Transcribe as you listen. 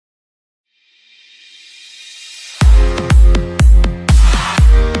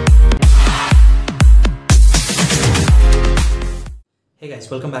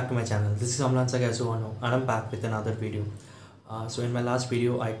welcome back to my channel. This is Amlan Sagasuano and I'm back with another video. So in my last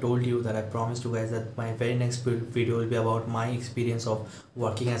video I told you that I promised you guys that my very next video will be about my experience of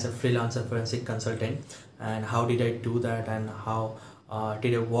working as a freelancer forensic consultant and how did I do that and how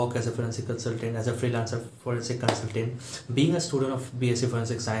did I work as a forensic consultant, as a freelancer forensic consultant, being a student of Bsc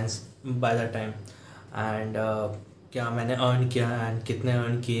Forensic Science by that time, and क्या मैंने earn किया and कितने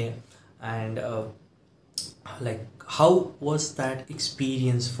earn किए and like how was that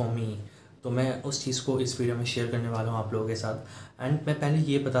experience for me. तो मैं उस चीज़ को इस वीडियो में शेयर करने वाला हूँ आप लोगों के साथ। एंड मैं पहले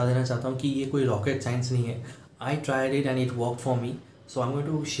ये बता देना चाहता हूँ कि ये कोई रॉकेट साइंस नहीं है। I tried it and it work for me, so I am going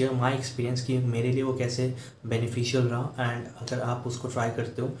to share my experience कि मेरे लिए वो कैसे बेनिफिशियल रहा एंड अगर आप उसको ट्राई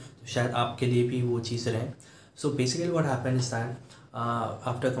करते हो तो शायद आपके लिए भी वो चीज़ रहे। So basically what happened is that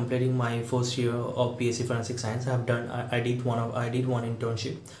after completing my first year of Bsc Forensic Science, I did one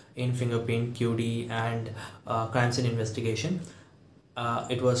internship in fingerprint, QD and crime scene investigation.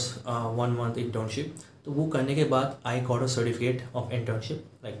 It was 1 month internship. तो वो करने के बाद I got a certificate of internship,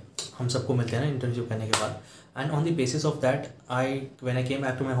 like हम सबको मिलते हैं ना internship करने के बाद, and on the basis of that when I came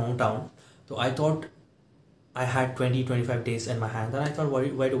back to my hometown, तो I thought I had 20-25 days in my hand and I thought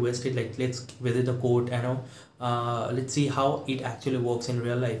why to waste it, like let's visit the court and let's see how it actually works in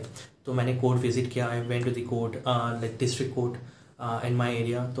real life. तो मैंने court visit किया, I went to the court, like district court in my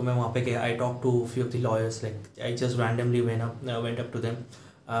area. तो मैं वहाँ पे गया, I talked to few of the lawyers, like I just randomly went up to them.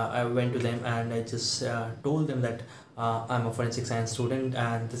 I went to them and I just told them that I'm a forensic science student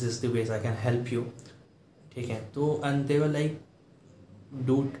and this is the ways I can help you. ठीक है, तो and they were like,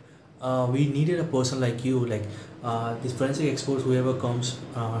 dude, we needed a person like you, like these forensic experts, whoever comes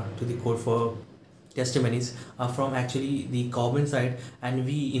to the court for testimonies are from actually the government side, and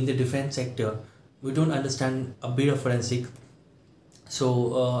we in the defense sector, we don't understand a bit of forensic, so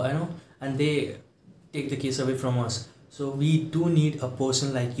and they take the case away from us. So we do need a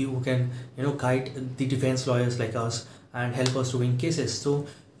person like you who can guide the defense lawyers like us and help us to win cases. So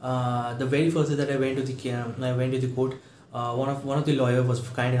the very first day that I went to the court, one of the lawyer was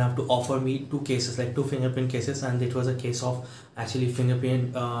kind enough to offer me 2 cases, like 2 fingerprint cases, and it was a case of actually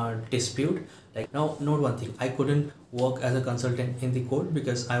fingerprint dispute. Like, now note one thing, I couldn't work as a consultant in the court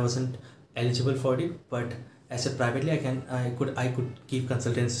because I wasn't eligible for it, but as a privately I could give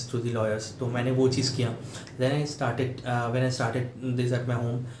consultants to the lawyers. तो मैंने वो चीज़ किया. Then I started when I started this at my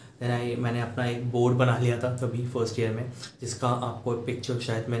home, then मैंने अपना एक board बना लिया था तभी फर्स्ट ईयर में, जिसका आपको पिक्चर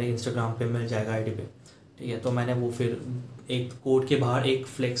शायद मेरे इंस्टाग्राम पे मिल जाएगा आईडी पे, ठीक है। तो मैंने वो फिर एक कोर्ट के बाहर एक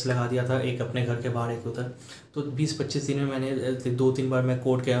फ्लेक्स लगा दिया था, एक अपने घर के बाहर एक उधर। तो 20-25 दिन में मैंने 2-3 बार मैं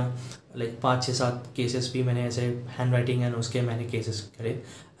कोर्ट गया, लाइक 5-6-7 केसेस भी मैंने ऐसे हैंड राइटिंग एंड उसके मैंने केसेस करे,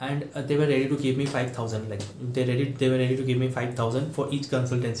 and they were ready to give me 5,000, like they were ready to give me 5,000 for each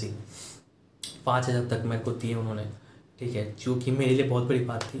consultancy. 5,000 तक मेरे को दिए उन्होंने, ठीक है, जो कि मेरे लिए बहुत बड़ी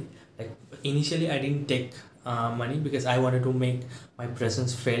बात थी। Like initially I didn't take money because I wanted to make my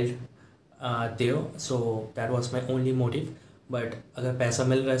presence failed there, so that was my only motive. But अगर पैसा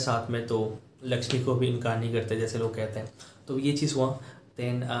मिल रहा है साथ में तो लक्ष्मी को भी इनकार नहीं करते, जैसे लोग कहते हैं। तो ये चीज़ हुआ।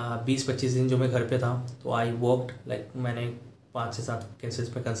 दैन 20-25 दिन जो मैं घर पे था तो आई वर्कड, लाइक मैंने 5 से 7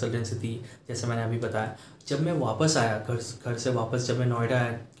 केसेस में कंसल्टेंसी दी, जैसे मैंने अभी बताया। जब मैं वापस आया घर से वापस, जब मैं नोएडा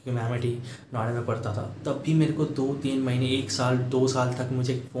आया, क्योंकि मैं एमआईटी नोएडा में पढ़ता था, तब भी मेरे को 2-3 महीने, 1 साल, 2 साल तक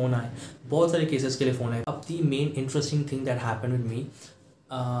मुझे फ़ोन आए, बहुत सारे केसेस के लिए फ़ोन आए। अब दी main interesting thing that happened with me,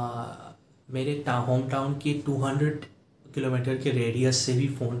 मेरे होम टाउन के 200 किलोमीटर के रेडियस से भी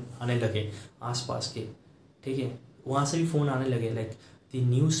फ़ोन आने लगे आसपास के, ठीक है, वहाँ से भी फ़ोन आने लगे। Like the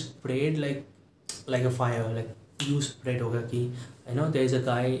news spread like a fire, like news spread होगा कि there is a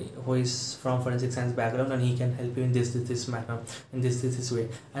guy who is from forensic science background and he can help you in this matter, in this way.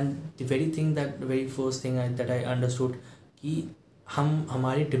 And the very first thing that I understood कि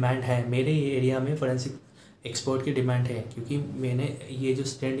हमारी demand है, मेरे area में forensic expert की demand है, क्योंकि मैंने ये जो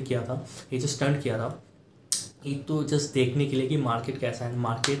स्टंट किया था ये तो जस्ट देखने के लिए कि मार्केट कैसा है,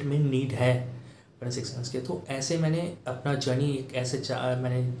 मार्केट में नीड है फोरेंसिक साइंस के। तो ऐसे मैंने अपना जर्नी एक ऐसे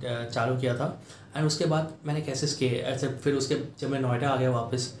मैंने चालू किया था, एंड उसके बाद मैंने केसेस किए ऐसे। फिर उसके जब मैं नोएडा आ गया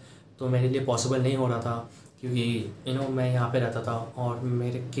वापस, तो मेरे लिए पॉसिबल नहीं हो रहा था, क्योंकि मैं यहाँ पे रहता था और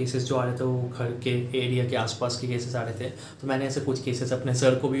मेरे केसेस जो आ रहे थे वो घर के एरिया के आसपास के केसेस आ रहे थे। तो मैंने ऐसे कुछ केसेस अपने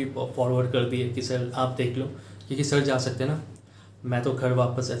सर को भी फॉरवर्ड कर दिए कि सर आप देख लो, क्योंकि सर जा सकते ना, मैं तो घर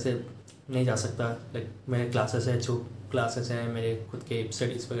वापस ऐसे नहीं जा सकता। लाइक मेरे क्लासेस है, जो क्लासेस हैं मेरे खुद के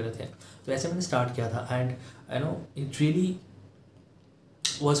स्टडीज़ वगैरह थे। तो ऐसे मैंने स्टार्ट किया था, and it really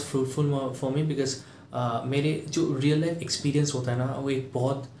was fruitful for me because मेरे जो रियल लाइफ एक्सपीरियंस होता है ना, वो एक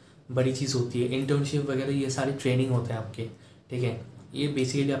बहुत बड़ी चीज़ होती है। इंटर्नशिप वगैरह ये सारी ट्रेनिंग होते हैं आपके, ठीक है। ये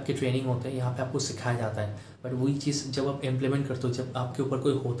बेसिकली आपके ट्रेनिंग होते हैं, यहाँ पे आपको सिखाया जाता है। बट वही चीज़ जब आप इम्प्लीमेंट करते हो, जब आपके ऊपर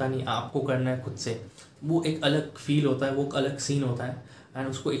कोई होता नहीं, आपको करना है खुद से, वो एक अलग फील होता है, वो एक अलग सीन होता है। एंड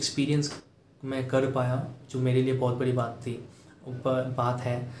उसको एक्सपीरियंस मैं कर पाया, जो मेरे लिए बहुत बड़ी बात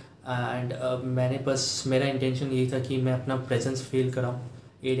है। एंड मैंने बस, मेरा इंटेंशन यही था कि मैं अपना प्रेजेंस फील कराऊँ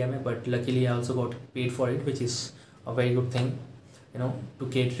एरिया में, but luckily I also got paid for it, which is a very good thing, you know, to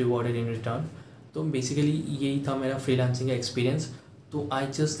get rewarded in return. तो बेसिकली यही था मेरा फ्रीलांसिंग का एक्सपीरियंस। तो I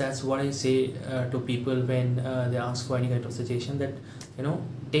just, that's what I से to people when they ask for any kind of suggestion, that you know,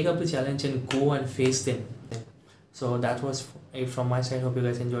 take up the challenge and go and face them. So that was it from my side. Hope you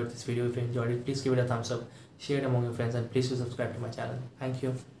guys enjoyed this video. If you enjoyed it, please give it a thumbs up, share it among your friends, and please do subscribe to my channel. Thank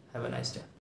you. Have a nice day.